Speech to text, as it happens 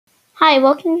Hi,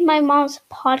 welcome to my mom's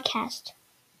podcast.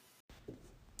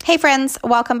 Hey friends,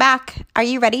 welcome back. Are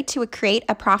you ready to create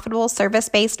a profitable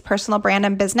service-based personal brand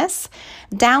and business?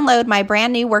 Download my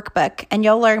brand new workbook and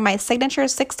you'll learn my signature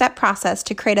 6-step process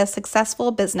to create a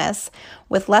successful business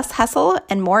with less hustle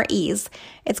and more ease.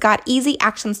 It's got easy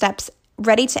action steps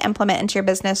ready to implement into your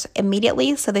business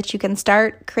immediately so that you can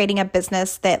start creating a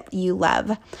business that you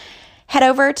love. Head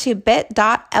over to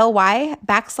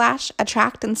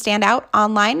bit.ly/attract and stand out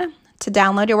online to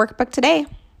download your workbook today.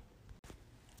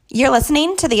 You're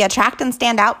listening to the Attract and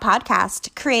Stand Out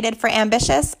podcast, created for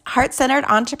ambitious, heart-centered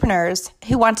entrepreneurs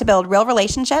who want to build real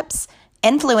relationships,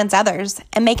 influence others,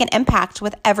 and make an impact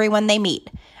with everyone they meet.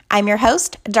 I'm your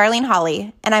host, Darlene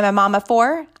Holly, and I'm a mom of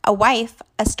 4, a wife,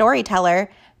 a storyteller,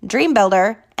 dream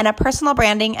builder, and a personal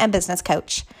branding and business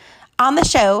coach. On the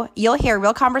show, you'll hear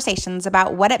real conversations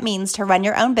about what it means to run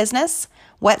your own business,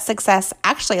 what success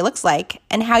actually looks like,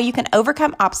 and how you can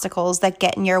overcome obstacles that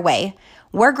get in your way.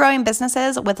 We're growing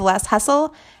businesses with less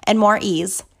hustle and more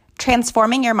ease,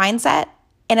 transforming your mindset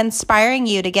and inspiring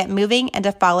you to get moving and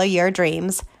to follow your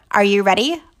dreams. Are you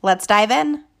ready? Let's dive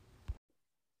in.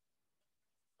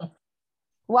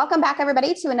 Welcome back,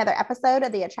 everybody, to another episode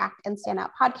of the Attract and Stand Out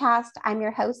podcast. I'm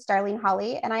your host, Darlene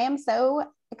Holly, and I am so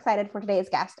excited for today's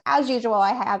guest. As usual,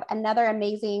 I have another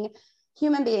amazing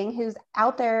human being who's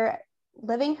out there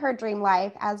living her dream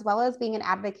life, as well as being an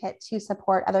advocate to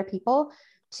support other people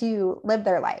to live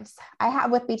their lives. I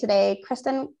have with me today,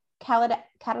 Kristen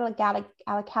Kalakadakadan.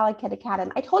 I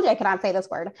told you I cannot say this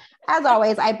word. As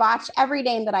always, I botch every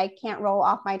name that I can't roll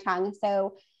off my tongue.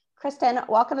 So Kristen,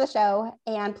 welcome to the show.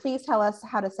 And please tell us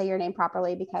how to say your name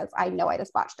properly, because I know I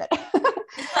just botched it.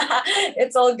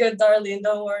 It's all good, Darlene.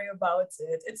 Don't worry about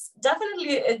it. It's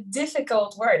definitely a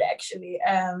difficult word, actually.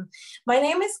 My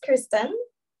name is Kristen,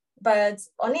 but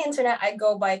on the internet, I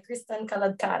go by Kristen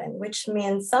Kalakadakadan, which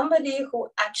means somebody who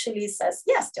actually says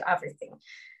yes to everything.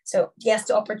 So yes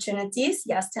to opportunities,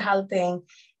 yes to helping,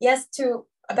 yes to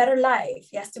a better life,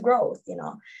 yes to growth,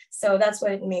 So that's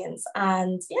what it means.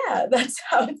 And yeah, that's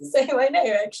how to say my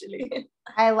name, actually.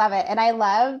 I love it. And I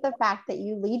love the fact that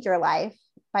you lead your life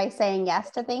by saying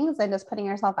yes to things and just putting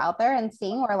yourself out there and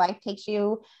seeing where life takes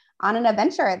you on an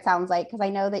adventure, it sounds like, because I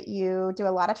know that you do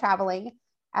a lot of traveling,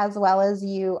 as well as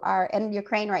you are in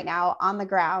Ukraine right now on the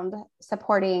ground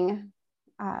supporting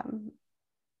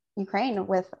Ukraine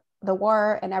with the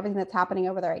war and everything that's happening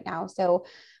over there right now. So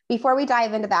before we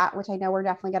dive into that, which I know we're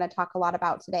definitely going to talk a lot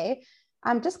about today,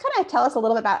 just kind of tell us a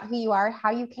little bit about who you are,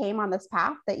 how you came on this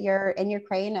path that you're in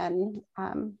Ukraine, and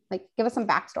give us some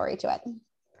backstory to it.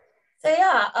 So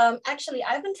yeah, actually,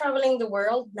 I've been traveling the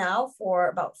world now for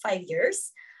about 5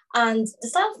 years. And the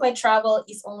style of my travel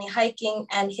is only hiking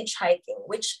and hitchhiking,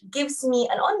 which gives me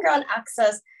an on-ground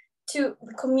access to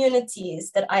the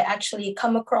communities that I actually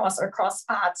come across or cross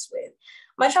paths with.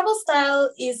 My travel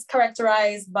style is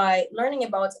characterized by learning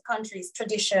about a country's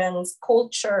traditions,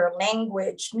 culture,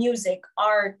 language, music,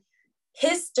 art,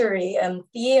 history,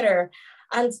 theater,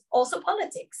 and also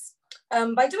politics.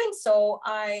 By doing so,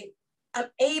 I am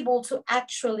able to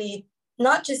actually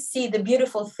not just see the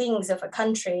beautiful things of a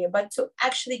country, but to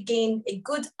actually gain a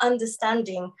good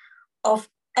understanding of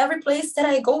every place that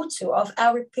I go to, of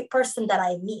every person that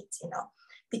I meet,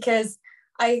 because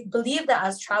I believe that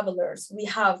as travelers, we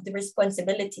have the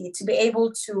responsibility to be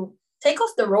able to take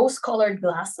off the rose-colored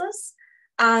glasses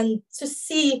and to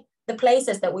see the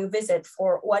places that we visit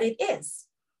for what it is.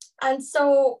 And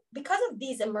so because of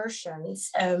these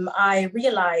immersions, I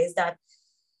realized that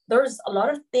there's a lot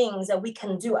of things that we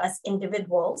can do as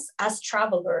individuals, as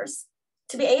travelers,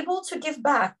 to be able to give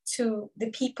back to the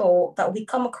people that we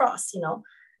come across,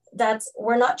 that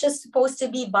we're not just supposed to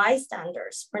be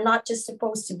bystanders. We're not just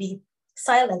supposed to be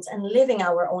silent and living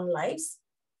our own lives,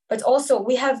 but also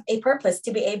we have a purpose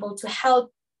to be able to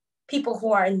help people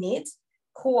who are in need,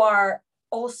 who are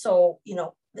also,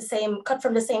 the same, cut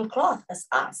from the same cloth as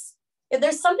us. If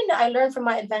there's something that I learned from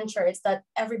my adventure, it's that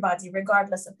everybody,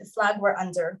 regardless of the flag we're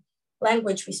under,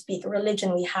 language we speak,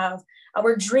 religion we have,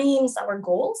 our dreams, our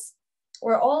goals,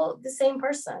 we're all the same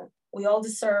person. We all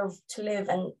deserve to live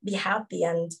and be happy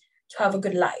and to have a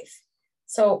good life.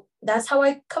 So that's how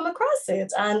I come across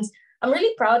it. And I'm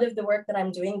really proud of the work that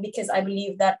I'm doing, because I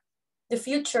believe that the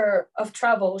future of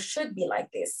travel should be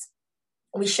like this.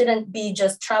 We shouldn't be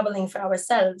just traveling for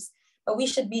ourselves, but we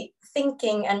should be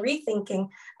thinking and rethinking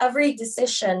every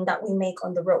decision that we make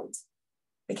on the road,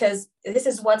 because this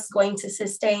is what's going to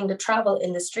sustain the travel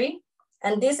industry,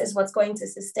 and this is what's going to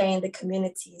sustain the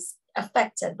communities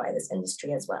affected by this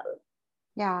industry as well.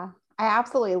 Yeah, I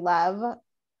absolutely love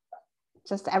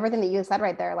just everything that you said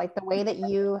right there, like the way that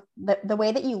you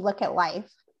look at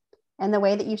life And the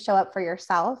way that you show up for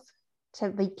yourself to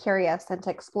be curious and to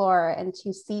explore and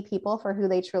to see people for who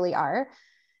they truly are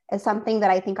is something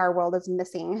that I think our world is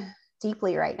missing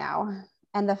deeply right now.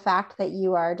 And the fact that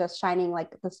you are just shining like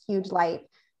this huge light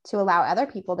to allow other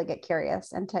people to get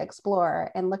curious and to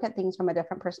explore and look at things from a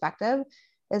different perspective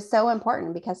is so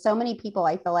important, because so many people,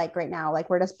 I feel like right now, like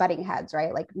we're just butting heads,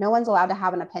 right? Like no one's allowed to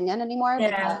have an opinion anymore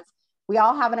because we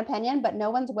all have an opinion, but no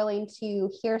one's willing to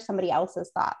hear somebody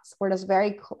else's thoughts. We're just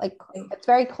very it's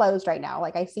very closed right now.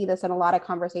 Like I see this in a lot of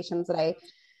conversations that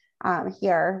I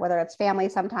hear, whether it's family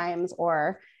sometimes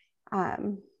or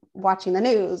watching the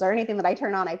news or anything that I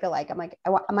turn on. I feel like I'm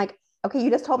like, okay,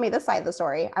 you just told me this side of the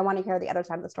story. I want to hear the other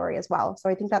side of the story as well. So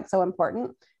I think that's so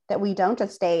important that we don't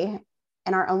just stay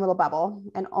in our own little bubble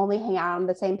and only hang out with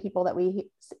the same people that we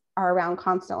are around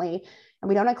constantly. And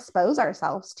we don't expose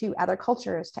ourselves to other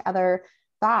cultures, to other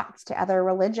thoughts, to other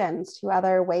religions, to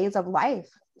other ways of life.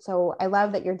 So I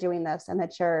love that you're doing this and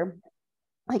that you're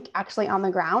like actually on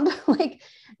the ground, like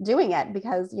doing it,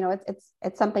 because, you know,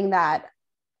 it's something that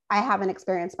I haven't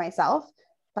experienced myself,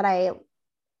 but I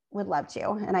would love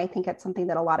to. And I think it's something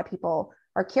that a lot of people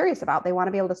are curious about. They want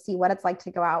to be able to see what it's like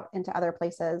to go out into other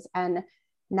places and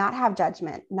not have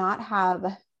judgment, not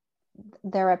have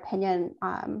their opinion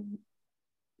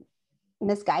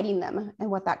misguiding them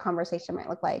and what that conversation might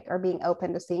look like, or being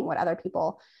open to seeing what other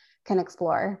people can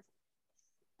explore.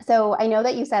 So I know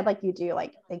that you said like you do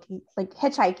like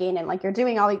hitchhiking and like you're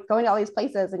doing going to all these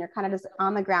places and you're kind of just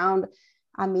on the ground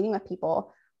meeting with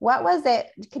people. What was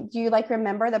it? Do you like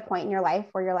remember the point in your life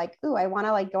where you're like, ooh, I want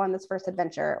to like go on this first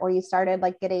adventure, or you started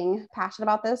like getting passionate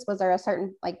about this? Was there a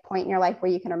certain like point in your life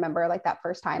where you can remember like that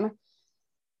first time?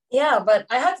 Yeah, but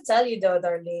I have to tell you though,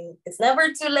 Darlene, it's never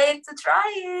too late to try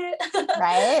it.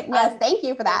 Right? Yes, thank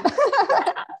you for that.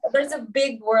 There's a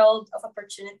big world of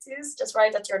opportunities just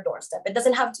right at your doorstep. It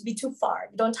doesn't have to be too far.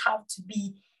 You don't have to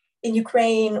be in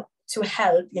Ukraine to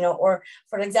help, you know, or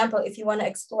for example, if you want to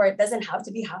explore, it doesn't have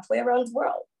to be halfway around the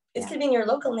world. It could be in your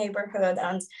local neighborhood,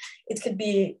 and it could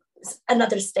be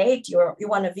another state you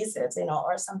want to visit, you know,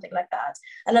 or something like that.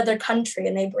 Another country,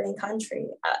 a neighboring country,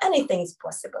 anything's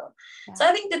possible. Yeah. So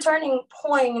I think the turning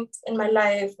point in my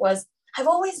life was, I've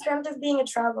always dreamt of being a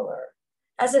traveler.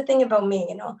 That's the thing about me,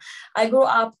 you know. I grew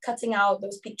up cutting out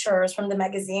those pictures from the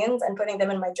magazines and putting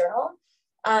them in my journal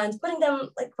and putting them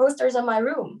like posters on my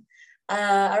room.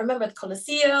 I remember the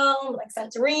Colosseum, like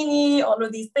Santorini, all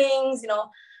of these things, you know.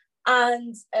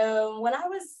 And when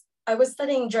I was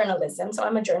studying journalism, so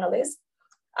I'm a journalist.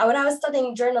 When I was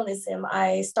studying journalism,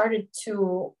 I started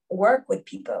to work with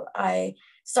people. I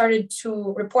started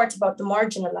to report about the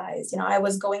marginalized. You know, I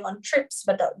was going on trips,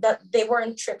 but that they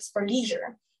weren't trips for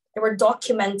leisure. They were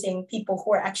documenting people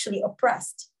who were actually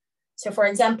oppressed. So, for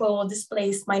example,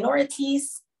 displaced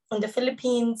minorities in the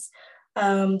Philippines,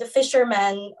 the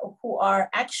fishermen who are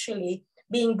actually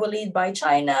being bullied by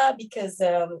China because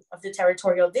of the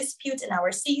territorial dispute in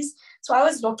our seas. So I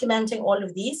was documenting all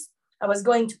of these. I was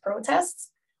going to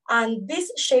protests, and this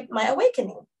shaped my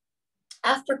awakening.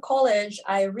 After college,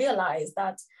 I realized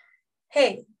that,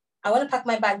 hey, I want to pack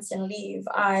my bags and leave.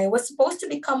 I was supposed to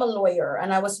become a lawyer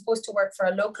and I was supposed to work for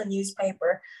a local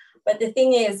newspaper. But the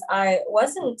thing is, I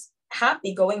wasn't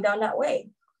happy going down that way.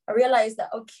 I realized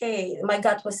that, okay, my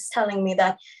gut was telling me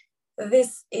that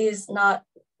this is not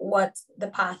what the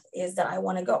path is that I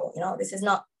want to go. You know, this is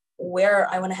not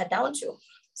where I want to head down to.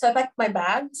 So I packed my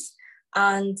bags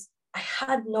and I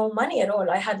had no money at all.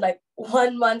 I had like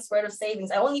 1 month's worth of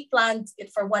savings. I only planned it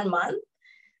for 1 month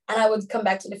and I would come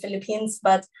back to the Philippines,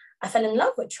 but I fell in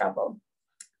love with travel.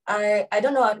 I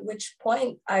don't know at which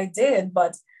point I did,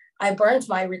 but I burned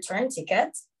my return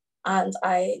ticket and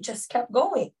I just kept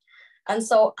going. And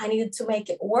so I needed to make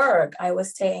it work. I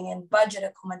was staying in budget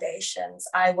accommodations.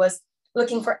 I was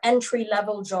looking for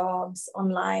entry-level jobs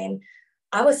online.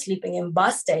 I was sleeping in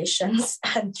bus stations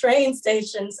and train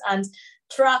stations and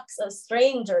trucks of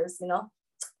strangers, you know.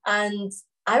 And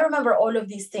I remember all of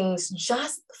these things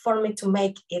just for me to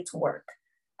make it work.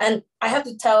 And I have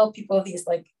to tell people this,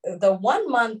 like the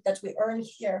 1 month that we earn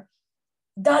here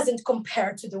doesn't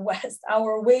compare to the West.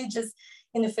 Our wages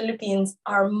in the Philippines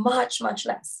are much, much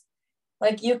less.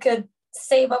 Like you could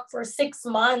save up for 6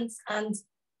 months and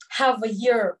have a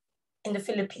year in the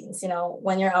Philippines, you know,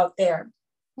 when you're out there.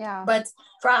 Yeah. But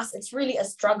for us, it's really a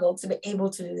struggle to be able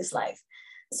to do this life.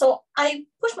 So I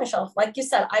pushed myself, like you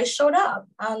said, I showed up.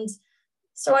 And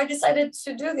so I decided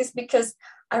to do this because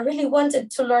I really wanted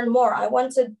to learn more. I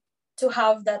wanted to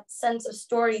have that sense of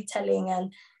storytelling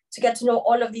and to get to know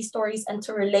all of these stories and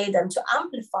to relay them, to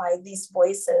amplify these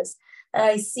voices that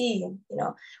I see, you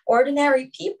know,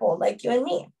 ordinary people like you and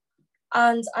me.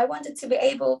 And I wanted to be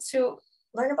able to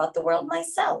learn about the world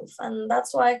myself. And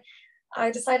that's why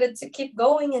I decided to keep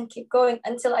going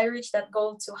until I reached that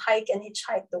goal to hike and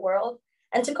hitchhike the world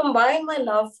and to combine my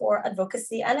love for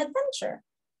advocacy and adventure.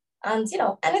 And,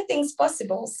 anything's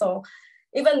possible. So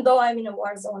even though I'm in a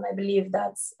war zone, I believe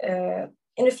that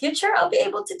in the future, I'll be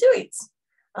able to do it.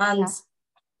 And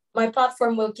my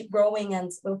platform will keep growing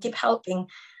and will keep helping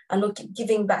and will keep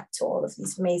giving back to all of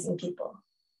these amazing people.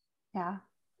 Yeah.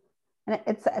 And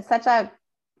it's such I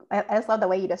just love the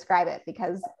way you describe it,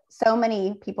 because so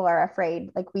many people are afraid.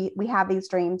 Like we have these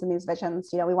dreams and these visions,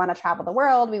 we want to travel the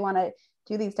world. We want to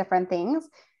do these different things.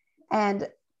 And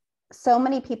so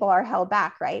many people are held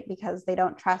back, right? Because they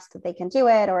don't trust that they can do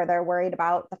it, or they're worried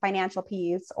about the financial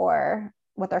piece or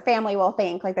what their family will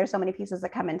think. Like there's so many pieces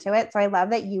that come into it. So I love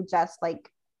that you just like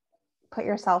put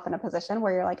yourself in a position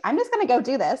where you're like, I'm just going to go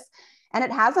do this. And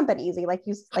it hasn't been easy. Like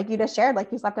you just shared,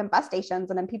 like you slept in bus stations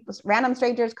and in people's random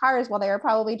strangers' cars while they were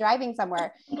probably driving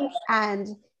somewhere. And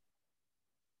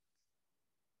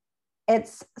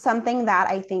it's something that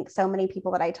I think so many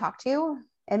people that I talk to,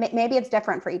 and maybe it's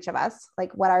different for each of us,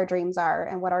 like what our dreams are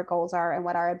and what our goals are and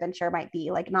what our adventure might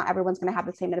be. Like not everyone's going to have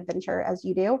the same adventure as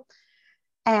you do.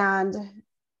 And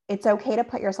it's okay to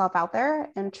put yourself out there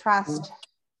and trust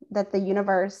that the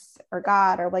universe or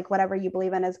God or like whatever you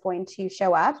believe in is going to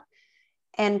show up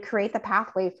and create the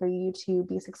pathway for you to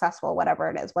be successful, whatever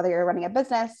it is, whether you're running a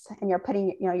business and you're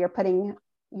putting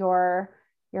your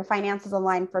finances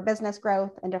aligned for business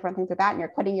growth and different things like that, and you're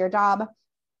quitting your job,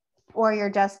 or you're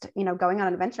just, going on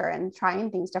an adventure and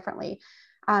trying things differently.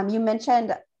 You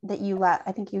mentioned that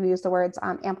I think you used the words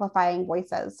amplifying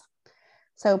voices.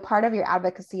 So part of your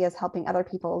advocacy is helping other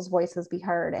people's voices be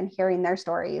heard and hearing their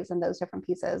stories and those different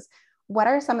pieces. What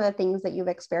are some of the things that you've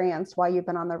experienced while you've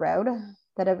been on the road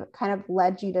that have kind of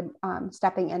led you to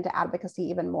stepping into advocacy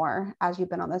even more as you've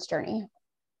been on this journey?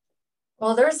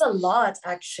 Well, there's a lot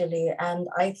actually. And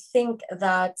I think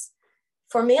that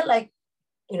for me, like,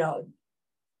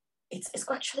 it's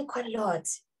actually quite a lot.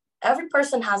 Every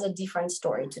person has a different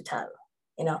story to tell,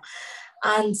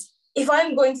 and if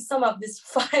I'm going to sum up this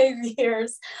 5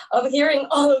 years of hearing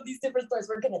all of these different stories,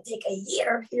 we're going to take a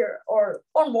year here or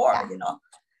more,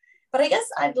 But I guess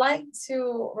I'd like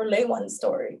to relay one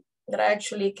story that I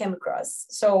actually came across.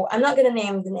 So I'm not going to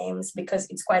name the names because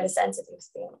it's quite a sensitive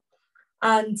thing.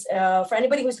 And for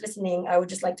anybody who's listening, I would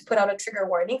just like to put out a trigger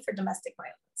warning for domestic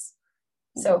violence.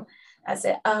 So that's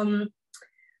it.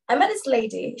 I met this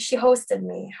lady. She hosted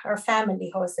me. Her family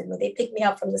hosted me. They picked me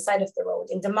up from the side of the road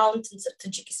in the mountains of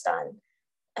Tajikistan.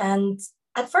 And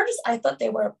at first, I thought they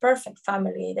were a perfect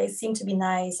family. They seemed to be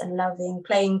nice and loving,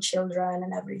 playing children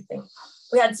and everything.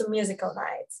 We had some musical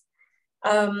nights.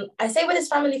 I stayed with his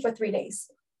family for 3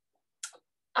 days.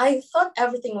 I thought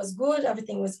everything was good.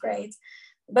 Everything was great.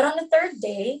 But on the third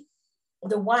day,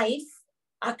 the wife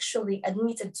actually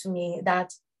admitted to me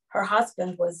that her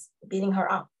husband was beating her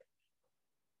up.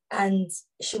 And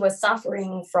she was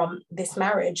suffering from this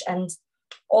marriage. And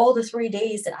all the 3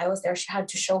 days that I was there, she had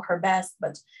to show her best,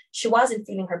 but she wasn't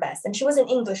feeling her best. And she was an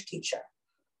English teacher.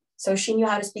 So she knew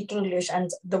how to speak English and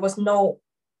there was no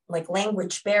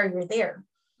language barrier there.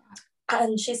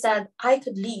 And she said, I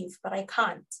could leave, but I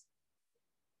can't.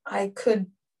 I could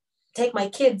take my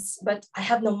kids, but I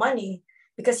have no money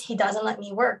because he doesn't let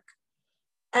me work.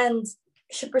 And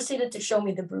she proceeded to show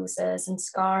me the bruises and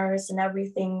scars and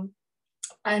everything.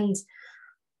 And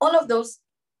all of those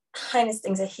heinous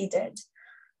things that he did.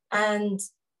 And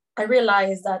I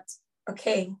realized that,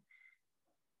 okay,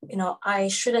 I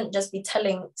shouldn't just be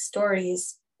telling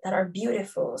stories that are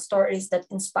beautiful, stories that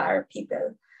inspire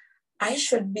people. I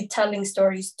should be telling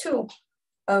stories too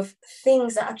of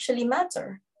things that actually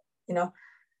matter,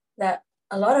 that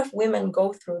a lot of women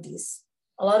go through this.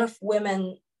 A lot of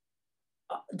women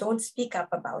don't speak up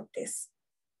about this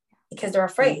because they're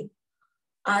afraid.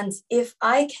 And if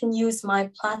I can use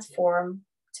my platform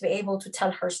to be able to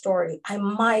tell her story, I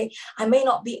may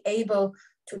not be able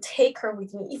to take her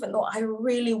with me, even though I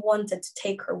really wanted to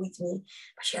take her with me.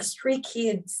 But she has 3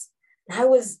 kids. And I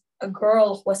was a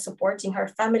girl who was supporting her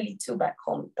family too back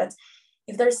home. But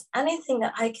if there's anything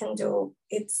that I can do,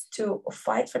 it's to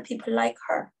fight for people like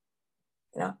her,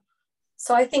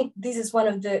 So I think this is one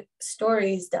of the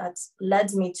stories that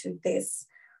led me to this.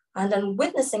 And then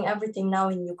witnessing everything now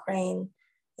in Ukraine,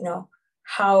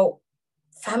 how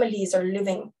families are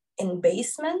living in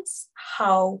basements,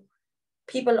 how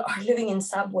people are living in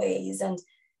subways and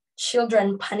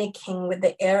children panicking with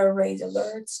the air raid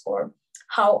alerts, or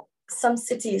how some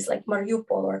cities like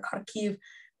Mariupol or Kharkiv,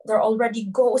 they're already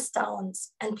ghost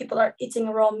towns and people are eating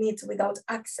raw meat without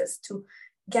access to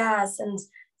gas. And,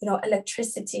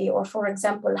 electricity, or for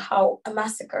example, how a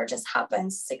massacre just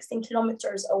happened 16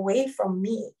 kilometers away from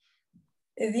me.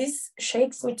 This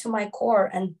shakes me to my core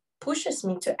and pushes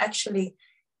me to actually,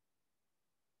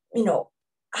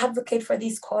 advocate for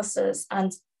these causes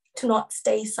and to not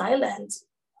stay silent.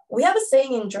 We have a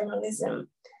saying in journalism,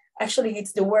 actually,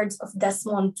 it's the words of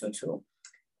Desmond Tutu.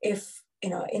 If,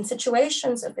 in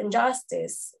situations of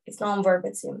injustice, it's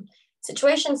non-verbatim,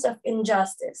 situations of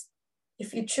injustice,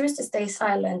 if you choose to stay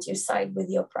silent, you side with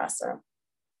the oppressor.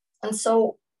 And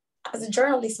so, as a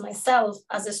journalist myself,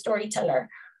 as a storyteller,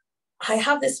 I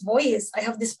have this voice, I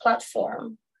have this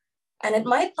platform, and it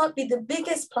might not be the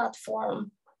biggest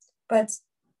platform, but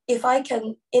if I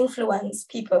can influence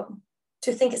people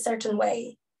to think a certain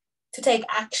way, to take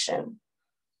action,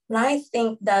 and I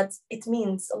think that it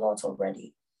means a lot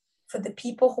already for the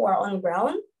people who are on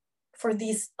ground, for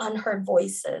these unheard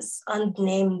voices,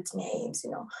 unnamed names,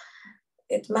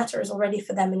 it matters already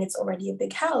for them, and it's already a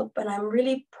big help. And I'm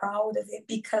really proud of it,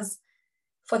 because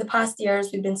for the past years,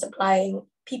 we've been supplying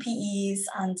PPEs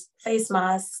and face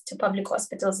masks to public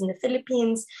hospitals in the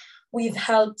Philippines. We've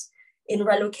helped in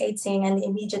relocating and the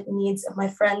immediate needs of my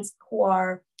friends who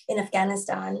are in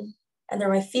Afghanistan, and they're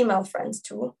my female friends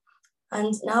too.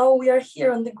 And now we are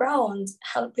here on the ground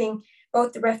helping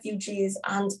both the refugees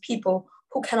and people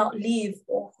who cannot leave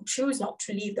or who choose not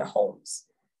to leave their homes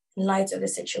in light of the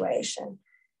situation.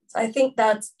 So I think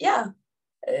that,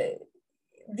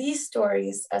 these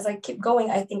stories, as I keep going,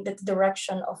 I think that the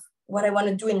direction of what I want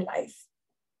to do in life,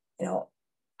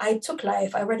 I took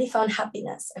life, I already found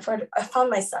happiness, I found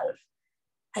myself.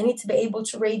 I need to be able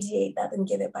to radiate that and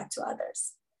give it back to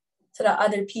others so that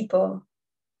other people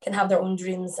can have their own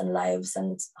dreams and lives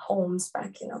and homes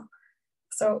back,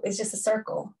 So it's just a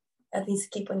circle that needs to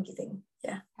keep on giving.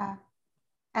 Yeah.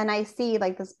 And I see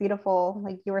like this beautiful,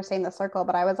 like you were saying the circle,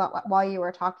 but I was, while you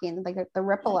were talking, like the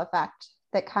ripple effect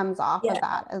that comes off of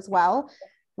that as well.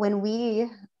 When we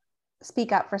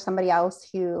speak up for somebody else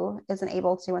who isn't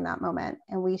able to in that moment,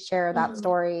 and we share that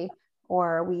story,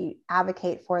 or we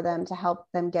advocate for them to help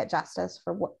them get justice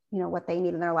for what they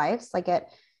need in their lives, like it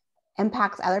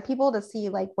impacts other people to see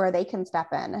like where they can step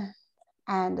in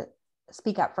and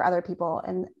speak up for other people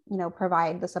and,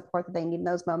 provide the support that they need in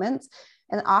those moments.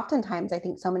 And oftentimes I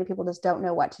think so many people just don't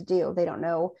know what to do. They don't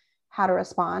know how to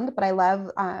respond. But I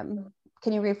love,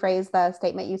 can you rephrase the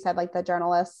statement you said, like the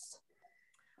journalists?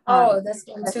 That's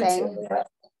one too.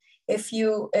 If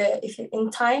you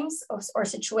in times or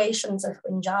situations of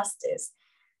injustice,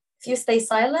 if you stay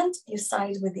silent, you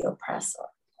side with the oppressor.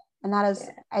 And that is,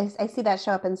 I see that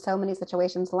show up in so many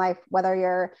situations in life, whether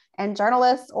you're a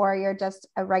journalist or you're just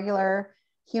a regular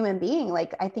human being.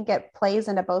 Like, I think it plays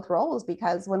into both roles,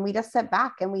 because when we just sit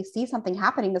back and we see something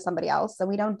happening to somebody else and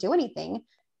we don't do anything,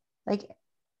 like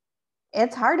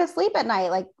it's hard to sleep at night.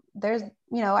 Like there's,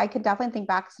 I could definitely think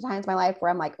back to times in my life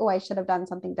where I'm like, oh, I should have done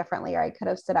something differently, or I could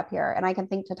have stood up here. And I can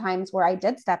think to times where I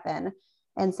did step in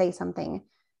and say something.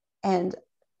 And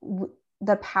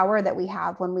the power that we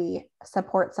have when we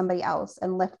support somebody else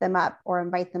and lift them up or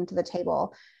invite them to the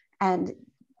table and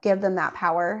give them that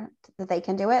power that they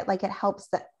can do it. Like it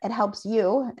helps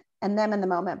you and them in the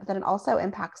moment, but then it also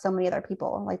impacts so many other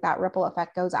people. Like that ripple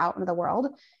effect goes out into the world,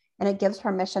 and it gives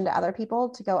permission to other people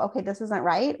to go, okay, this isn't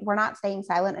right. We're not staying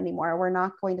silent anymore. We're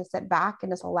not going to sit back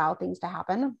and just allow things to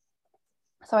happen.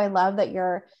 So I love that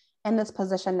you're in this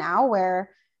position now where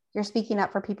you're speaking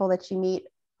up for people that you meet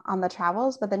on the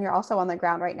travels, but then you're also on the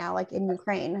ground right now, like in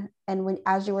Ukraine. And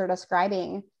as you were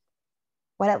describing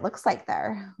what it looks like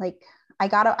there, like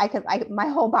my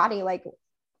whole body, like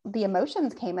the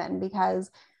emotions came in, because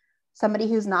somebody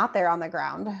who's not there on the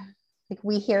ground, like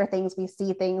we hear things, we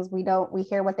see things, we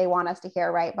hear what they want us to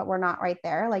hear, right? But we're not right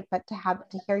there. Like, but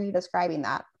to hear you describing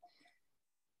that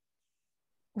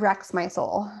wrecks my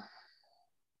soul.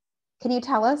 Can you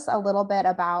tell us a little bit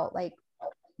about like,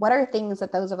 what are things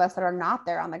that those of us that are not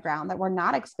there on the ground, that we're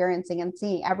not experiencing and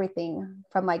seeing everything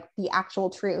from like the actual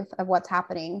truth of what's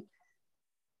happening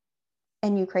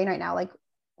in Ukraine right now? Like,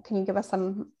 can you give us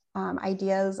some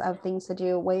ideas of things to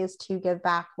do, ways to give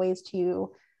back, ways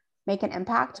to make an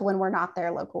impact when we're not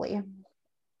there locally?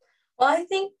 Well, I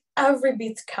think every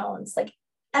bit counts. Like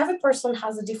every person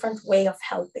has a different way of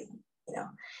helping.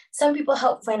 Some people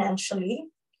help financially,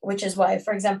 which is why,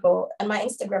 for example, on my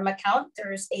Instagram account,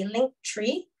 there's a link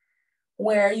tree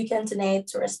where you can donate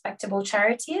to respectable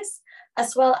charities,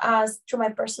 as well as through my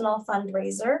personal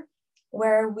fundraiser,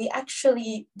 where we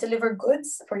actually deliver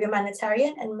goods for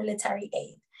humanitarian and military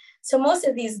aid. So most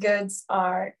of these goods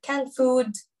are canned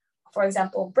food, for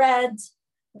example, bread,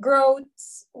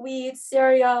 groats, wheat,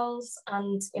 cereals,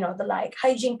 and the like,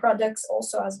 hygiene products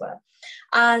also as well.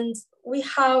 And we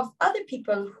have other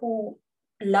people who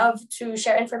love to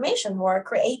share information, who are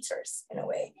creators in a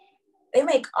way. They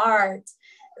make art,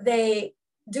 they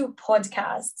do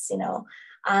podcasts,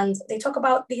 and they talk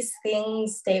about these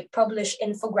things. They publish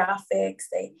infographics,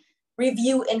 they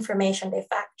review information, they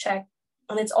fact check.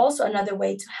 And it's also another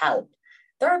way to help.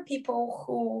 There are people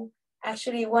who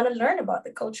actually want to learn about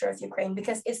the culture of Ukraine,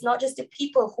 because it's not just the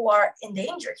people who are in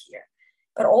danger here,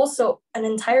 but also an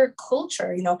entire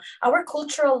culture. Our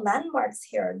cultural landmarks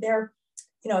here, their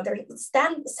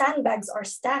sandbags are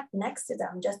stacked next to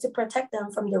them just to protect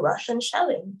them from the Russian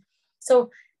shelling.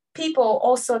 So people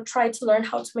also try to learn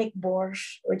how to make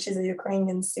borscht, which is a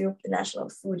Ukrainian soup, the national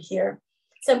food here.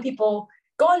 Some people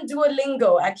go on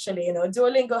Duolingo, actually.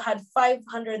 Duolingo had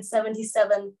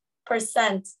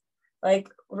 577%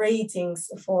 ratings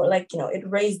for it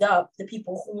raised up the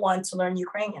people who want to learn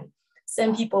Ukrainian.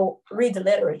 Some people read the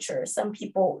literature. Some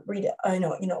people read,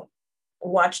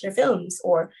 watch their films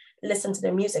or listen to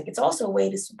their music. It's also a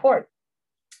way to support.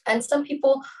 And some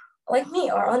people like me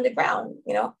are on the ground,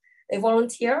 they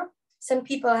volunteer. Some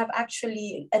people have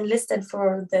actually enlisted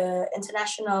for the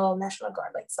International National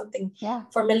Guard, something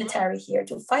for military here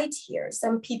to fight here.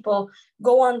 Some people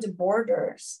go on the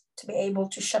borders to be able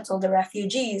to shuttle the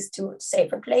refugees to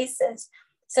safer places.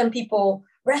 Some people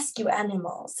rescue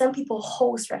animals. Some people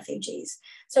host refugees.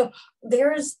 So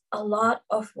there's a lot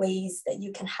of ways that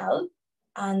you can help.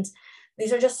 And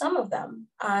these are just some of them.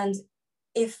 And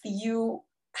if you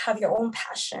have your own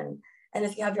passion, and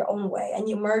if you have your own way, and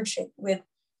you merge it with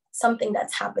something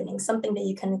that's happening, something that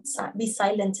you can be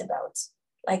silent about,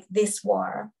 like this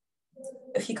war,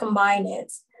 if you combine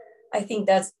it, I think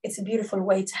that it's a beautiful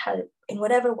way to help in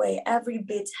whatever way. Every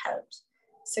bit helps.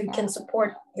 So you can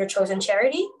support your chosen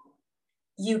charity.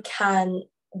 You can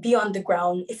be on the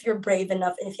ground if you're brave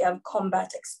enough, and if you have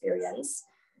combat experience.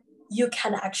 You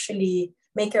can actually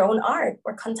make your own art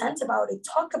or content about it,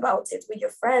 talk about it with your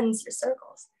friends, your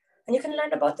circles, and you can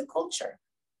learn about the culture,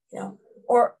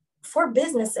 or for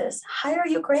businesses, hire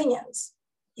Ukrainians.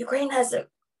 Ukraine has a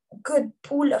good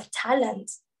pool of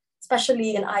talent,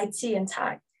 especially in IT and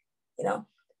tech,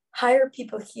 hire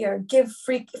people here, give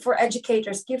free for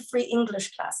educators, give free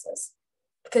English classes,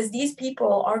 because these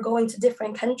people are going to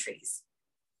different countries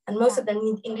and most of them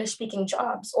need English speaking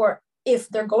jobs. Or if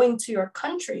they're going to your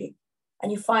country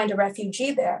and you find a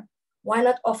refugee there, why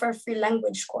not offer a free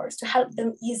language course to help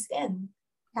them ease in?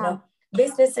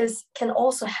 Businesses can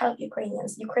also help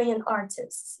Ukrainians, Ukrainian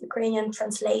artists, Ukrainian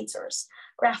translators,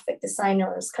 graphic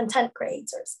designers, content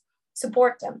creators,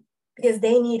 support them because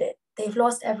they need it. They've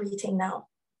lost everything now.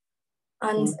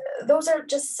 And those are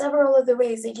just several of the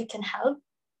ways that you can help.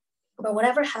 But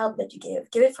whatever help that you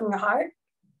give it from your heart.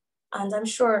 And I'm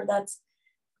sure that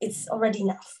it's already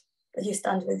enough that you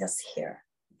stand with us here.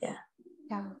 Yeah.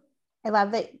 Yeah. I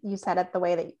love that you said it the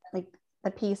way that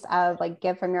the piece of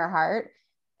give from your heart.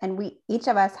 And each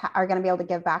of us are going to be able to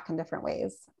give back in different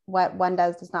ways. What one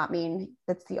does not mean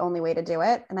that's the only way to do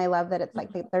it. And I love that it's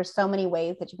there's so many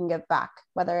ways that you can give back,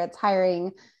 whether it's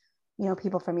hiring,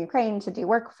 people from Ukraine to do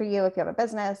work for you if you have a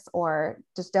business, or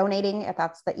just donating if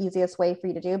that's the easiest way for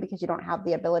you to do because you don't have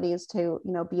the abilities to,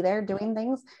 be there doing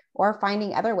things, or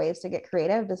finding other ways to get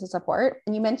creative to support.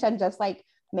 And you mentioned just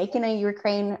making a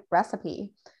Ukraine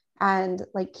recipe and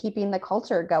keeping the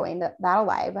culture going, that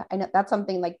alive. I know that's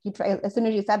something you try. As soon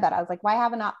as you said that, I was like, why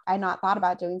haven't I not thought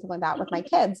about doing something like that with my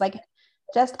kids?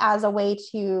 Just as a way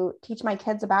to teach my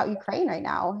kids about Ukraine right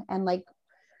now, and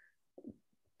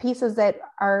pieces that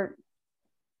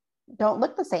don't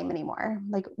look the same anymore.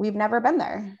 We've never been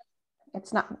there.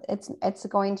 It's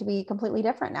going to be completely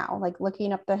different now.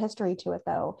 Looking up the history to it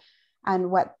though,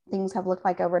 and what things have looked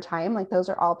like over time. Those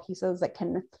are all pieces that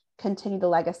can continue the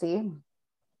legacy,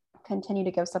 continue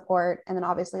to give support. And then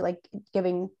obviously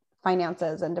giving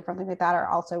finances and different things like that are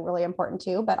also really important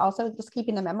too, but also just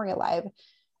keeping the memory alive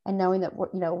and knowing that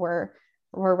we're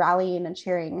rallying and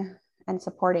cheering and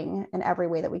supporting in every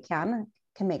way that we can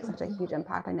make such a huge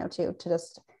impact. I know too, to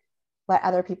just let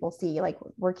other people see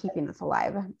we're keeping this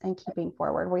alive and keeping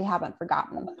forward. We haven't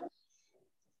forgotten.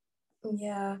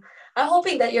 Yeah, I'm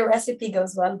hoping that your recipe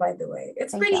goes well, by the way.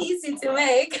 It's pretty easy to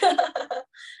make.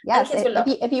 Yes,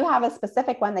 if you have a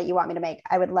specific one that you want me to make,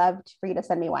 I would love for you to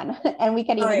send me one, and we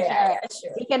can even share it.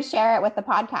 Sure. We can share it with the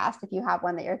podcast if you have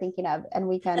one that you're thinking of, and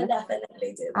we can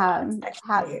definitely do that.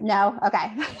 No,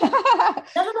 okay. No,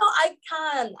 I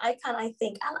can. I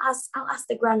think I'll ask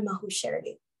the grandma who shared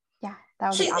it. Yeah,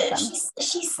 that would be awesome.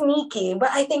 She's sneaky, but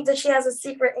I think that she has a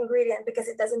secret ingredient because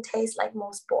it doesn't taste like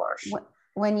most borscht.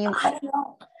 When you, I don't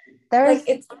know.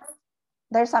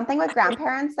 There's something with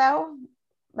grandparents though,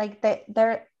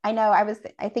 I know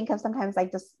I think of sometimes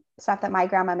just stuff that my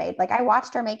grandma made. Like I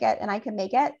watched her make it and I can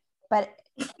make it, but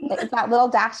it's that little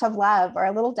dash of love or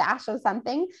a little dash of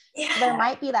something. Yeah. There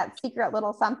might be that secret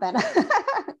little something.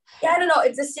 Yeah, I don't know.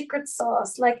 It's a secret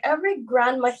sauce. Like every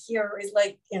grandma here is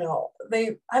like,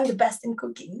 I'm the best in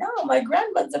cooking. No, my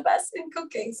grandma's the best in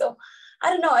cooking. So I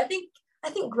don't know. I think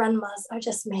grandmas are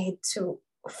just made to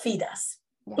feed us.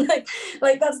 Yeah.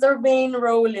 like that's their main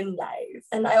role in life.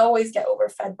 And I always get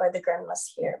overfed by the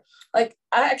grandmas here. Like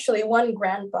I actually, one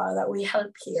grandpa that we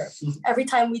help here, every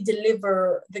time we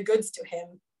deliver the goods to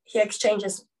him, he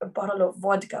exchanges a bottle of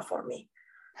vodka for me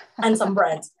and some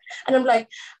bread. And I'm like,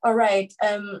 all right,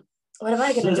 what am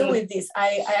I going to do with this?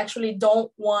 I actually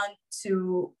don't want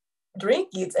to drink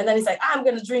it. And then he's like, I'm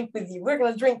going to drink with you. We're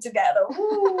going to drink together.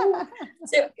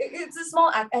 So it's a small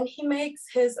act. And he makes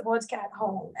his vodka at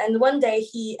home. And one day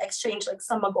he exchanged like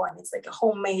samagon. It's like a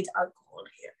homemade alcohol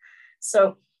here.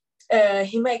 So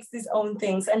he makes his own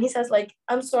things. And he says like,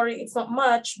 I'm sorry, it's not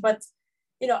much, but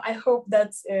I hope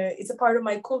that it's a part of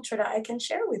my culture that I can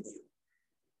share with you.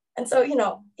 And so,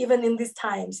 even in these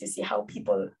times, you see how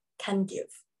people can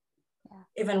give,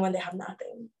 even when they have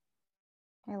nothing.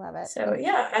 I love it. So,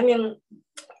 yeah, I mean,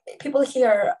 people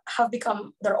here have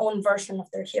become their own version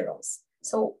of their heroes.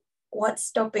 So what's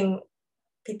stopping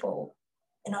people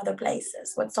in other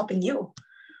places? What's stopping you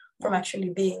from actually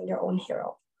being your own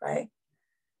hero, right?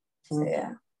 So,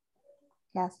 yeah.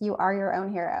 Yes, you are your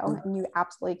own hero, and you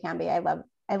absolutely can be. I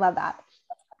love that.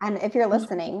 And if you're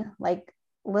listening, like,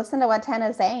 listen to what Ten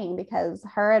is saying, because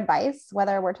her advice,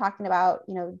 whether we're talking about,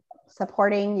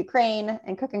 supporting Ukraine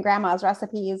and cooking grandma's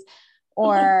recipes,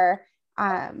 or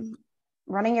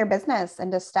running your business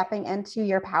and just stepping into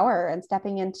your power and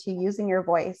stepping into using your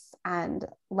voice and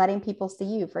letting people see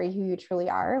you for who you truly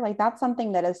are, like that's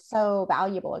something that is so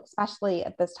valuable, especially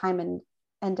at this time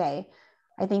and day.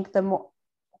 I think the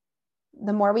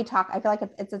more we talk, I feel like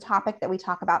it's a topic that we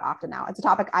talk about often now. It's a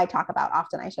topic I talk about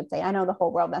often, I should say. I know the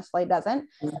whole world necessarily doesn't,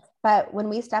 but when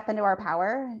we step into our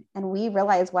power and we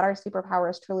realize what our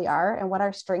superpowers truly are and what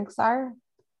our strengths are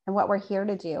and what we're here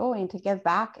to do and to give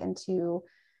back, and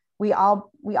we all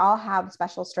have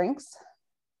special strengths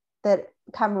that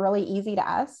come really easy to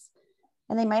us,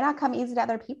 and they might not come easy to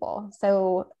other people.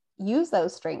 So use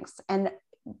those strengths and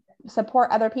support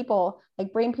other people,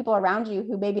 like bring people around you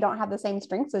who maybe don't have the same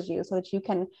strengths as you, so that you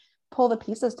can pull the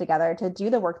pieces together to do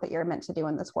the work that you're meant to do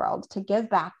in this world, to give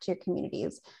back to your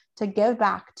communities, to give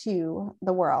back to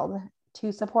the world,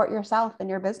 to support yourself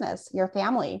and your business, your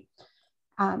family.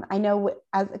 I know,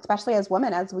 especially as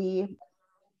women, as we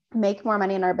make more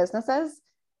money in our businesses,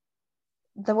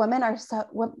 most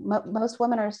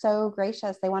women are so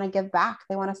gracious. They want to give back.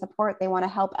 They want to support. They want to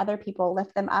help other people,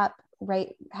 lift them up,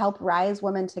 right? Help rise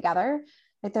women together.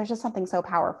 Like there's just something so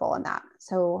powerful in that.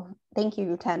 So thank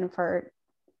you, Ten, for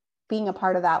being a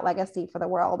part of that legacy for the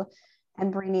world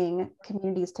and bringing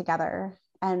communities together.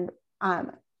 And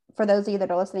for those of you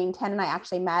that are listening, Ten and I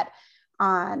actually met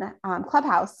on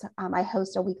Clubhouse. I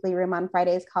host a weekly room on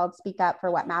Fridays called Speak Up for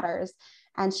What Matters.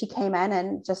 And she came in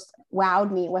and just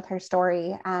wowed me with her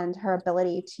story and her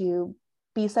ability to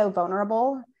be so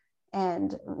vulnerable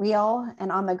and real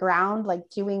and on the ground, like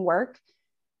doing work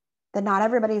that not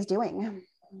everybody's doing.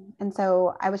 And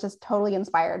so I was just totally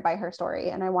inspired by her story.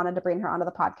 And I wanted to bring her onto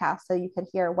the podcast so you could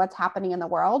hear what's happening in the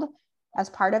world as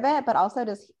part of it, but also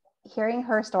just hearing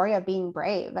her story of being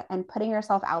brave and putting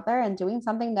herself out there and doing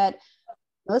something that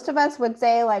most of us would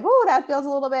say like, oh, that feels a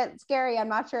little bit scary. I'm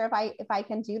not sure if I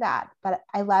can do that. But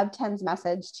I love Ten's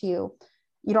message to,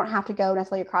 you don't have to go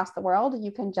necessarily across the world.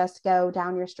 You can just go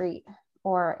down your street,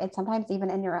 or it's sometimes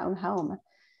even in your own home,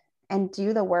 and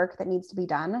do the work that needs to be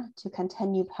done to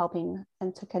continue helping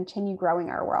and to continue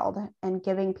growing our world and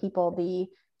giving people the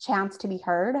chance to be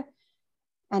heard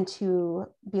and to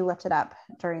be lifted up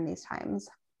during these times.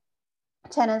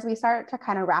 Ten, as we start to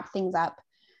kind of wrap things up,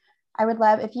 I would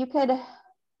love if you could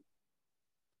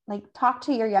like talk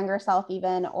to your younger self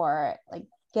even, or like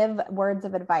give words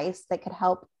of advice that could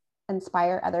help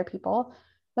inspire other people.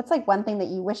 What's like one thing that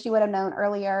you wish you would have known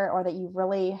earlier, or that you've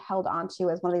really held on to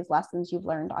as one of these lessons you've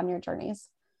learned on your journeys?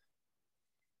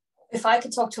 If I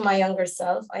could talk to my younger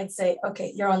self, I'd say,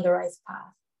 okay, you're on the right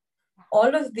path.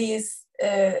 All of these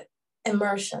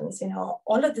immersions,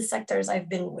 all of the sectors I've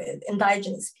been with,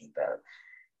 indigenous people,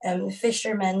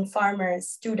 fishermen, farmers,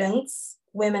 students,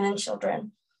 women and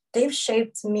children, they've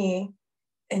shaped me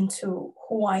into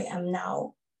who I am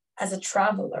now as a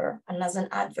traveler and as an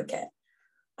advocate.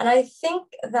 And I think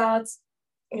that,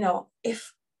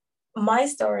 if my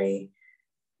story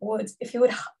if you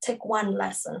would take one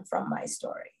lesson from my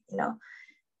story,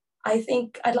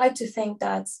 I'd like to think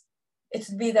that it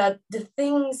would be that the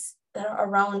things that are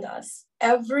around us,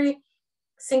 every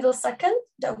single second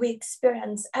that we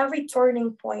experience, every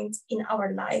turning point in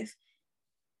our life,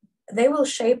 they will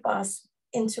shape us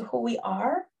into who we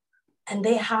are. And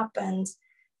they happened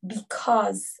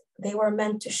because they were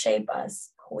meant to shape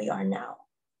us who we are now.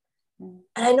 And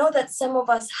I know that some of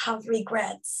us have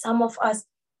regrets. Some of us,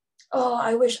 oh,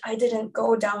 I wish I didn't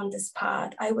go down this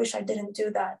path. I wish I didn't do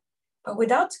that. But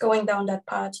without going down that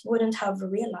path, you wouldn't have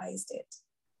realized it.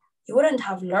 You wouldn't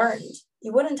have learned.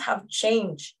 You wouldn't have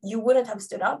changed. You wouldn't have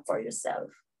stood up for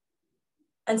yourself.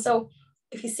 And so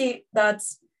if you see that,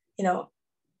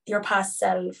 your past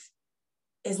self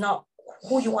is not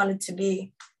who you wanted to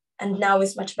be, and now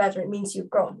is much better, it means you've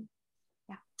grown.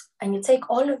 Yeah. And you take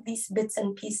all of these bits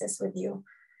and pieces with you.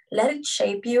 Let it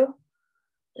shape you.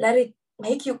 Let it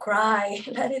make you cry.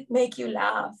 Let it make you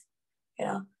laugh.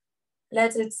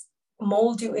 Let it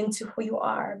mold you into who you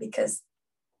are, because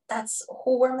that's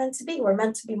who we're meant to be. We're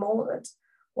meant to be molded.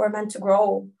 We're meant to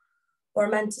grow. We're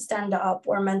meant to stand up.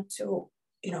 We're meant to,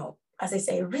 as I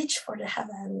say, reach for the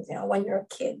heavens, when you're a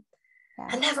kid. Yeah.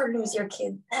 And never lose your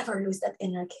kid. Never lose that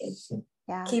inner kid.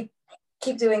 Yeah.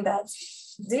 Keep doing that.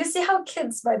 Do you see how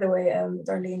kids, by the way,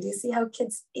 Darlene, do you see how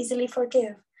kids easily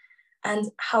forgive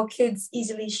and how kids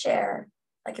easily share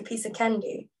like a piece of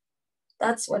candy?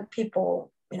 That's what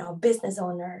people, business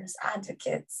owners,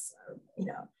 advocates,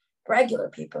 regular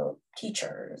people,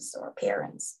 teachers or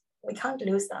parents, we can't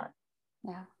lose that.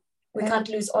 Yeah. We can't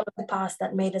lose all of the past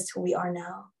that made us who we are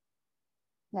now.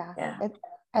 Yeah.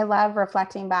 I love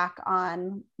reflecting back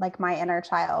on like my inner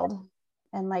child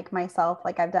and like myself.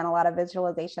 Like I've done a lot of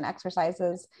visualization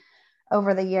exercises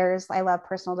over the years. I love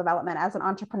personal development as an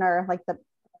entrepreneur. Like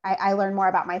I learn more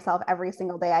about myself every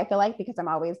single day, I feel like, because I'm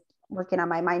always working on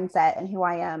my mindset and who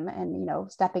I am,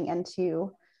 and, stepping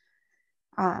into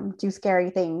do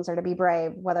scary things or to be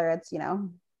brave, whether it's,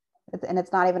 and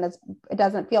it's not even it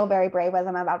doesn't feel very brave as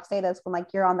I'm about to say this, when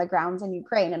like you're on the grounds in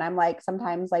Ukraine and I'm like,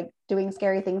 sometimes like doing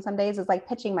scary things some days is like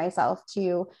pitching myself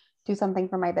to do something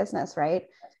for my business. Right.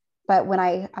 But when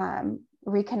I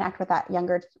reconnect with that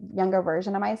younger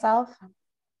version of myself,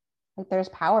 like there's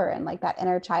power in like that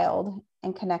inner child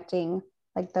and connecting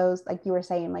like those, like you were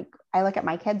saying, like I look at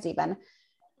my kids, even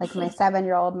like my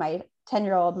 7-year-old, my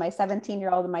 10-year-old, my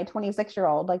 17-year-old, and my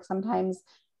 26-year-old, like sometimes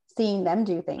seeing them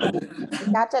do things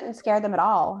that didn't scare them at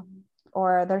all,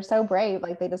 or they're so brave,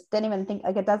 like they just didn't even think,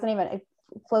 like it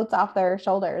floats off their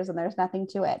shoulders and there's nothing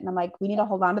to it. And I'm like, we need to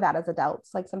hold on to that as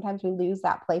adults. Like sometimes we lose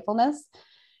that playfulness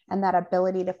and that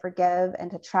ability to forgive and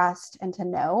to trust and to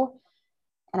know.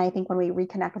 And I think when we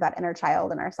reconnect with that inner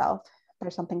child in ourselves,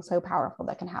 there's something so powerful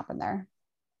that can happen there.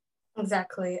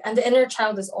 Exactly. And the inner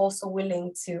child is also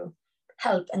willing to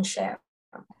help and share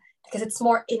because it's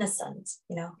more innocent,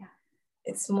 Yeah.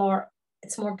 It's more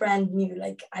brand new.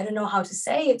 Like, I don't know how to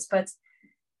say it, but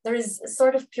there is a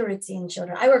sort of purity in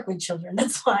children. I work with children.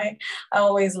 That's why I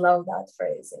always love that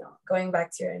phrase, going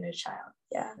back to your inner child.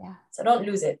 Yeah. So don't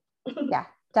lose it. Yeah,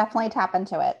 definitely tap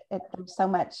into it. There's so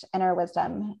much inner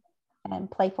wisdom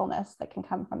and playfulness that can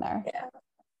come from there. Yeah.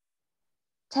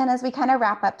 Ten, as we kind of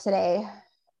wrap up today,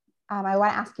 I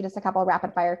want to ask you just a couple of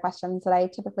rapid fire questions that I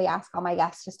typically ask all my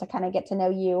guests, just to kind of get to know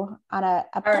you on a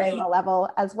personal level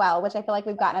as well, which I feel like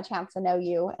we've gotten a chance to know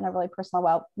you in a really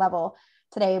personal level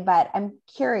today. But I'm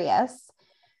curious,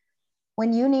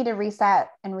 when you need to reset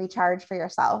and recharge for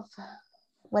yourself,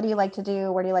 what do you like to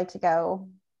do? Where do you like to go?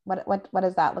 What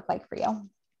does that look like for you?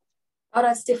 Oh,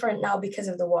 that's different now because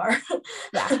of the war.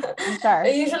 Yeah, I'm sure.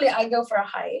 Usually I go for a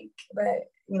hike, but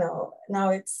now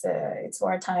it's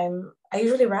wartime. I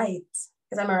usually write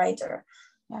because I'm a writer.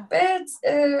 Yeah.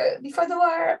 But before the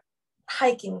war,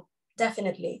 hiking,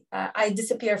 definitely. I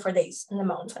disappear for days in the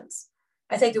mountains.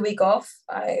 I take the week off.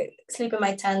 I sleep in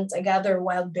my tent. I gather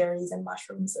wild berries and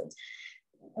mushrooms and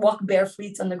walk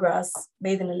barefoot on the grass,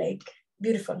 bathe in a lake.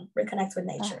 Beautiful. Reconnect with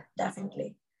nature.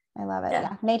 Definitely. I love it.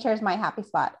 Yeah. Nature is my happy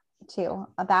spot too.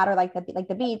 That, or like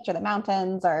the beach or the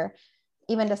mountains, or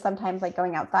even just sometimes like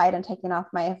going outside and taking off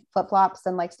my flip-flops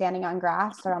and like standing on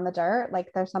grass or on the dirt. Like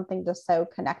there's something just so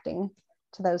connecting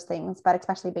to those things, but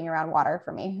especially being around water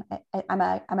for me. I'm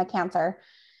a Cancer.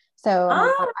 So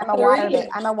I'm a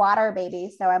water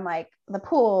baby. So I'm like the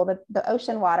pool, the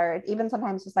ocean water, even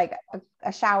sometimes just like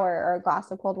a shower or a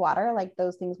glass of cold water, like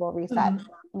those things will reset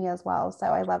me as well. So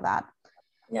I love that.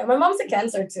 Yeah, my mom's a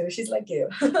Cancer too. She's like you.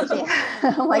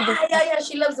 Like yeah.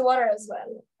 She loves water as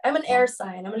well. I'm an air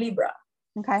sign. I'm a Libra.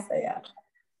 Okay. So yeah.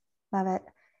 Love it.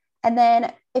 And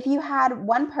then if you had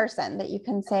one person that you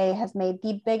can say has made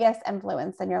the biggest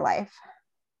influence in your life,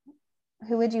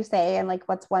 who would you say? And like,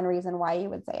 what's one reason why you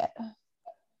would say it?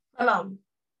 My mom.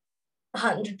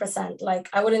 100%. Like,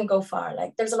 I wouldn't go far.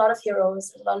 Like, there's a lot of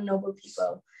heroes, a lot of noble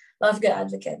people, a lot of good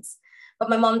advocates. But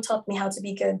my mom taught me how to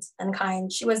be good and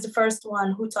kind. She was the first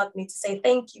one who taught me to say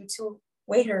thank you to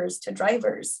waiters, to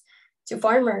drivers, to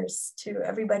farmers, to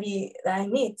everybody that I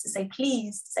meet, to say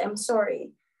please, to say I'm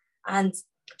sorry. And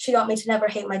she taught me to never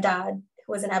hate my dad,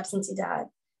 who was an absentee dad.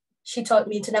 She taught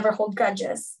me to never hold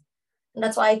grudges. And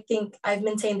that's why I think I've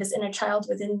maintained this inner child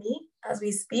within me as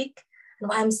we speak. And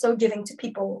why I'm so giving to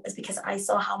people is because I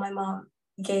saw how my mom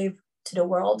gave to the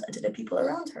world and to the people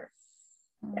around her.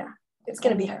 Yeah, it's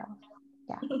going to be her.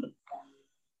 Yeah.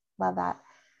 Love that.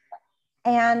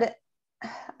 And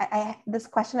this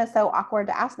question is so awkward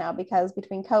to ask now because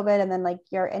between COVID and then like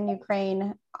you're in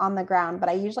Ukraine on the ground, but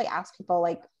I usually ask people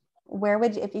like, where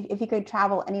would you, if you could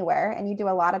travel anywhere, and you do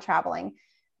a lot of traveling,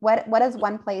 what is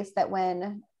one place that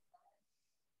when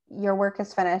your work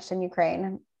is finished in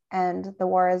Ukraine and the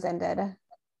war is ended,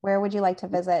 where would you like to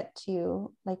visit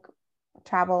to like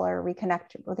travel or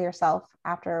reconnect with yourself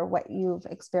after what you've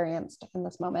experienced in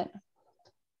this moment?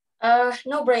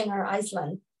 No brainer,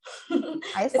 Iceland. Iceland.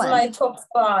 It's my top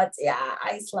spot. Yeah,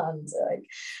 Iceland. Like,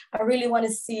 I really want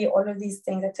to see all of these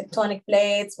things, like tectonic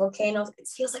plates, volcanoes. It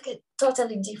feels like a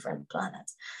totally different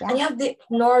planet. Yeah. And you have the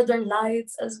northern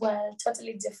lights as well,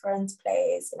 totally different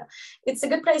place. You know, it's a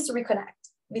good place to reconnect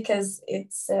because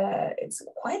it's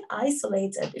quite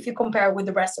isolated. If you compare with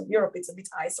the rest of Europe, it's a bit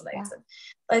isolated.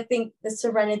 Yeah. I think the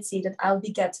serenity that I'll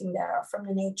be getting there from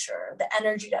the nature, the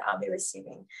energy that I'll be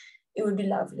receiving, it would be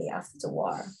lovely after the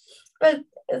war. But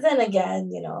then again,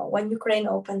 you know, when Ukraine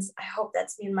opens, I hope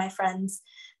that's me and my friends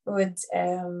would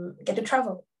get to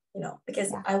travel, you know,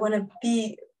 because I want to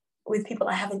be with people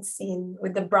I haven't seen,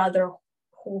 with the brother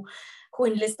who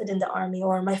enlisted in the army,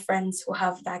 or my friends who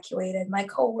have evacuated, my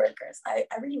co-workers. I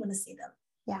really want to see them,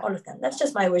 all of them. That's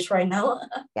just my wish right now.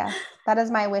 Yes, that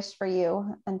is my wish for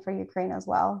you and for Ukraine as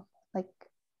well. Like,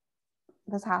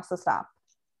 this has to stop.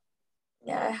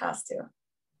 Yeah, it has to.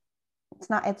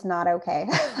 It's not okay.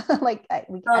 Like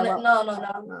no.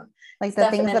 Like it's the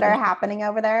things that are happening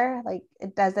over there, like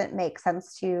it doesn't make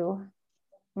sense to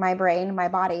my brain, my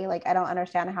body. Like, I don't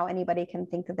understand how anybody can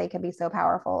think that they can be so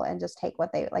powerful and just take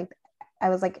what they like. I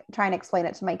was like trying to explain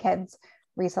it to my kids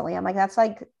recently. I'm like, that's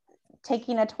like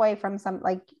taking a toy from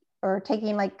or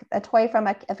taking like a toy from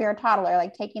if you're a toddler,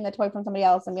 like taking the toy from somebody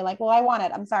else and be like, well, I want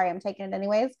it. I'm sorry. I'm taking it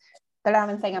anyways. They're not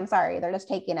even saying I'm sorry. They're just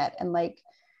taking it. And like,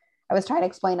 I was trying to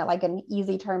explain it like in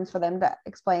easy terms for them to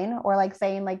explain, or like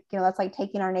saying like, you know, that's like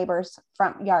taking our neighbor's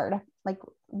front yard, like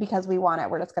because we want it,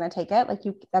 we're just going to take it. Like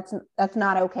that's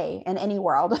not okay in any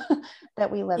world that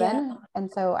we live in.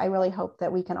 And so I really hope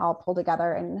that we can all pull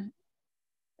together and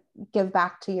give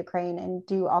back to Ukraine and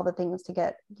do all the things to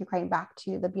get Ukraine back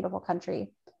to the beautiful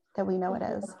country that we know it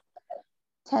is.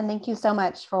 Ten, thank you so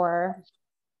much for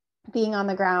being on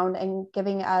the ground and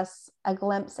giving us a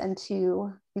glimpse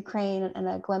into Ukraine and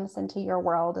a glimpse into your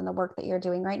world and the work that you're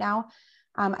doing right now.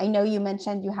 I know you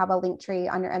mentioned you have a link tree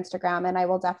on your Instagram, and I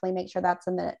will definitely make sure that's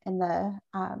in the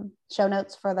show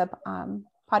notes for the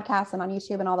podcast and on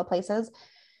YouTube and all the places.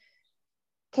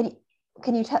 Can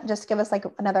you just give us like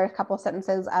another couple of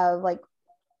sentences of like,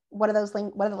 what are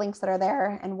the links that are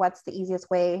there, and what's the easiest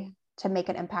way to make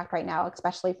an impact right now,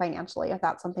 especially financially, if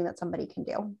that's something that somebody can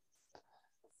do?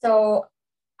 So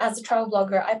as a travel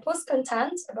blogger, I post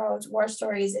content about war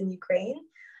stories in Ukraine.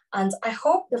 And I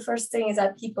hope the first thing is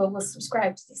that people will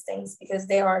subscribe to these things, because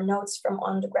they are notes from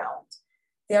on the ground.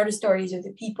 They are the stories of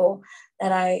the people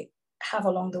that I have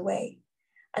along the way.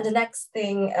 And the next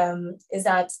thing is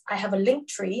that I have a link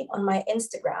tree on my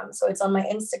Instagram. So it's on my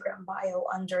Instagram bio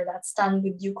under that Stand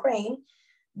With Ukraine.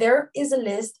 There is a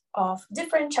list of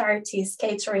different charities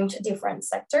catering to different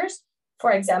sectors.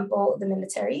 For example, the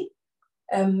military,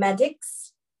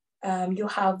 medics, you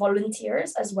have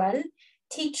volunteers as well,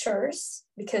 teachers,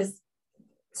 because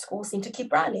schools need to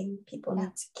keep running, people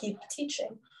need to keep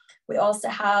teaching. We also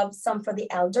have some for the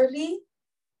elderly,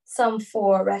 some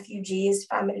for refugees,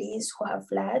 families who have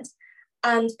fled.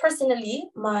 And personally,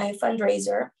 my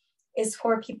fundraiser is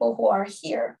for people who are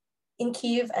here in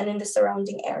Kyiv and in the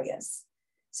surrounding areas.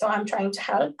 So I'm trying to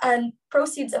help. And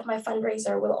proceeds of my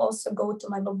fundraiser will also go to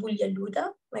my Babulia Luda,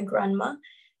 my grandma,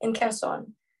 in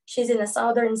Kherson. She's in a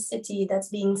southern city that's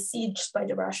being sieged by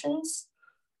the Russians,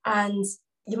 and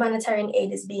humanitarian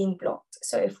aid is being blocked.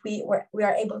 So if we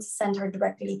are able to send her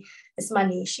directly this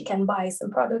money, she can buy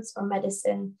some products or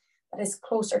medicine that is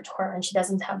closer to her, and she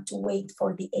doesn't have to wait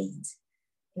for the aid.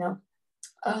 You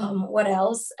know, what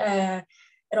else?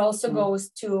 It also goes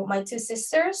to my two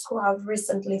sisters who have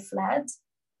recently fled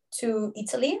to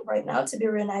Italy right now to be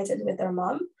reunited with their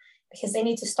mom. because they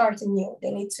need to start anew.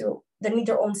 They need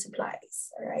their own supplies,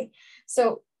 all right?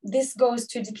 So this goes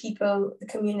to the people, the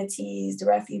communities, the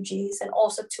refugees, and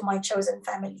also to my chosen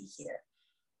family here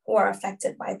who are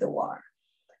affected by the war.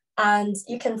 And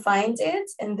you can find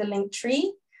it in the link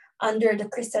tree under the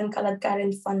Kristen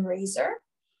Kaladkarin fundraiser.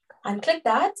 And click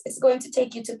that. It's going to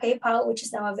take you to PayPal, which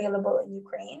is now available in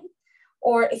Ukraine.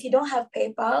 Or if you don't have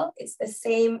PayPal, it's the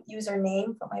same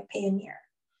username for my Payoneer.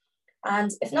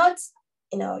 And if not,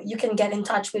 you can get in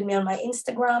touch with me on my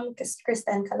Instagram,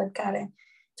 Kristen Kaladkarin,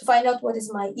 to find out what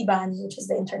is my IBAN, which is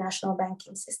the international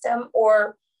banking system,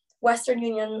 or Western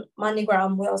Union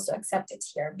MoneyGram. We also accept it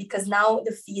here because now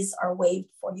the fees are waived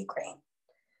for Ukraine.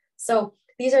 So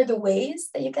these are the ways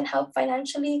that you can help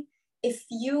financially. If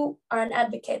you are an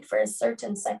advocate for a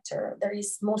certain sector, there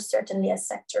is most certainly a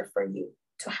sector for you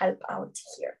to help out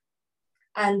here.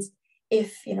 And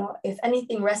if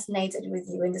anything resonated with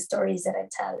you in the stories that I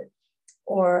tell,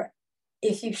 or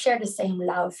if you share the same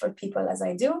love for people as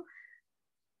I do,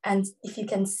 and if you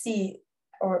can see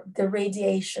or the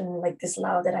radiation, like this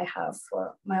love that I have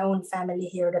for my own family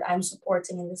here that I'm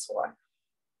supporting in this war,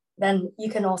 then you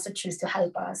can also choose to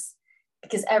help us,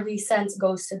 because every cent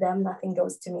goes to them, nothing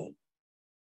goes to me.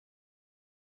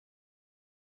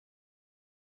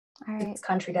 All right. This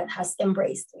country that has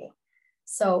embraced me.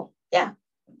 So yeah,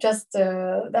 just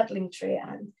that link tree.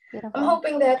 And beautiful. I'm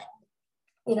hoping that,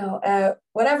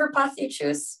 whatever path you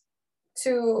choose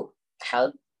to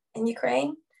help in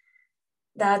Ukraine,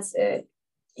 that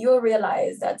you'll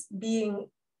realize that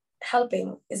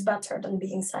helping is better than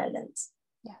being silent.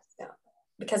 Yes. Yeah.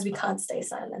 Because we can't stay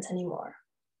silent anymore.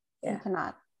 Yeah. You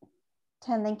cannot.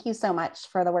 Ten, thank you so much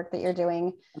for the work that you're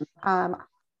doing.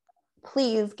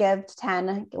 Please give to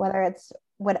Ten, whether it's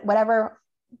whatever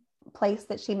place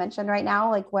that she mentioned right now,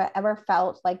 like whatever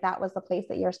felt like that was the place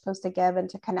that you're supposed to give and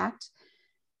to connect.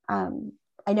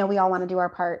 I know we all want to do our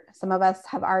part. Some of us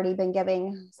have already been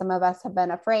giving. Some of us have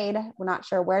been afraid. We're not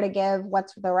sure where to give,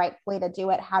 what's the right way to do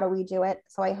it. How do we do it?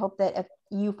 So I hope that if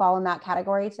you fall in that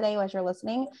category today, as you're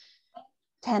listening,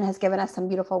 Ten has given us some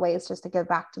beautiful ways just to give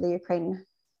back to the Ukraine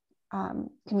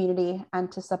community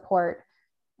and to support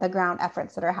the ground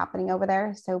efforts that are happening over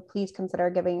there. So please consider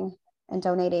giving and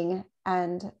donating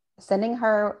and sending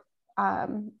her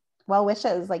well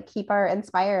wishes, like keep her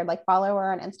inspired, like follow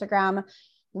her on Instagram,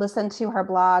 listen to her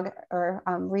blog or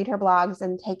read her blogs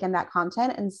and take in that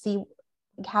content and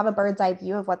have a bird's eye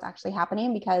view of what's actually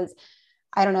happening. Because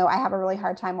I don't know, I have a really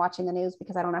hard time watching the news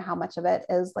because I don't know how much of it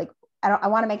is like, I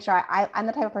want to make sure I'm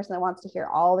the type of person that wants to hear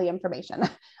all the information.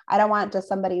 I don't want just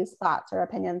somebody's thoughts or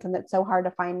opinions. And it's so hard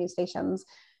to find news stations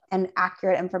and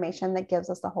accurate information that gives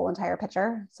us the whole entire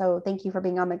picture. So thank you for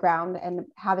being on the ground and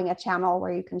having a channel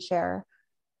where you can share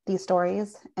these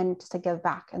stories and just to give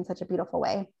back in such a beautiful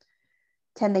way.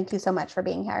 Ten, thank you so much for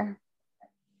being here.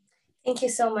 Thank you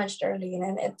so much, Darlene.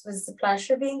 And it was a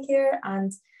pleasure being here.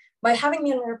 And by having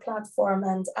me on your platform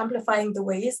and amplifying the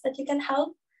ways that you can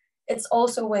help, it's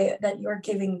also a way that you're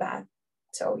giving back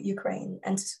to Ukraine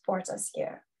and to support us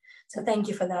here. So thank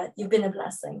you for that. You've been a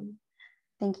blessing.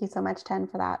 Thank you so much, Ten,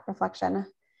 for that reflection.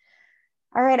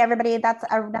 All right, everybody, that's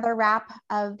another wrap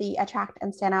of the Attract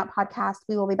and Stand Out podcast.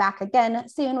 We will be back again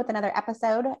soon with another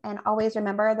episode. And always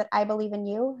remember that I believe in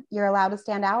you. You're allowed to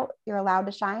stand out. You're allowed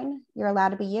to shine. You're allowed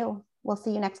to be you. We'll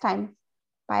see you next time.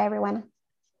 Bye, everyone.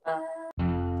 Bye.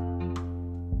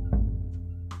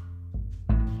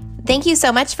 Thank you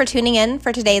so much for tuning in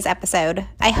for today's episode.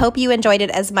 I hope you enjoyed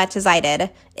it as much as I did.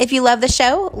 If you love the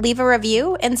show, leave a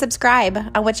review and subscribe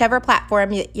on whichever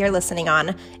platform you're listening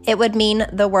on. It would mean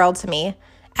the world to me.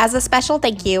 As a special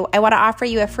thank you, I want to offer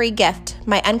you a free gift,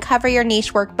 my Uncover Your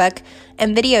Niche workbook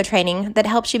and video training that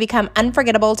helps you become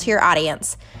unforgettable to your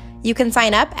audience. You can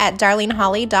sign up at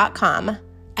darleneholly.com.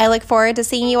 I look forward to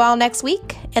seeing you all next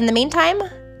week. In the meantime,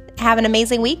 have an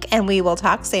amazing week and we will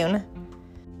talk soon.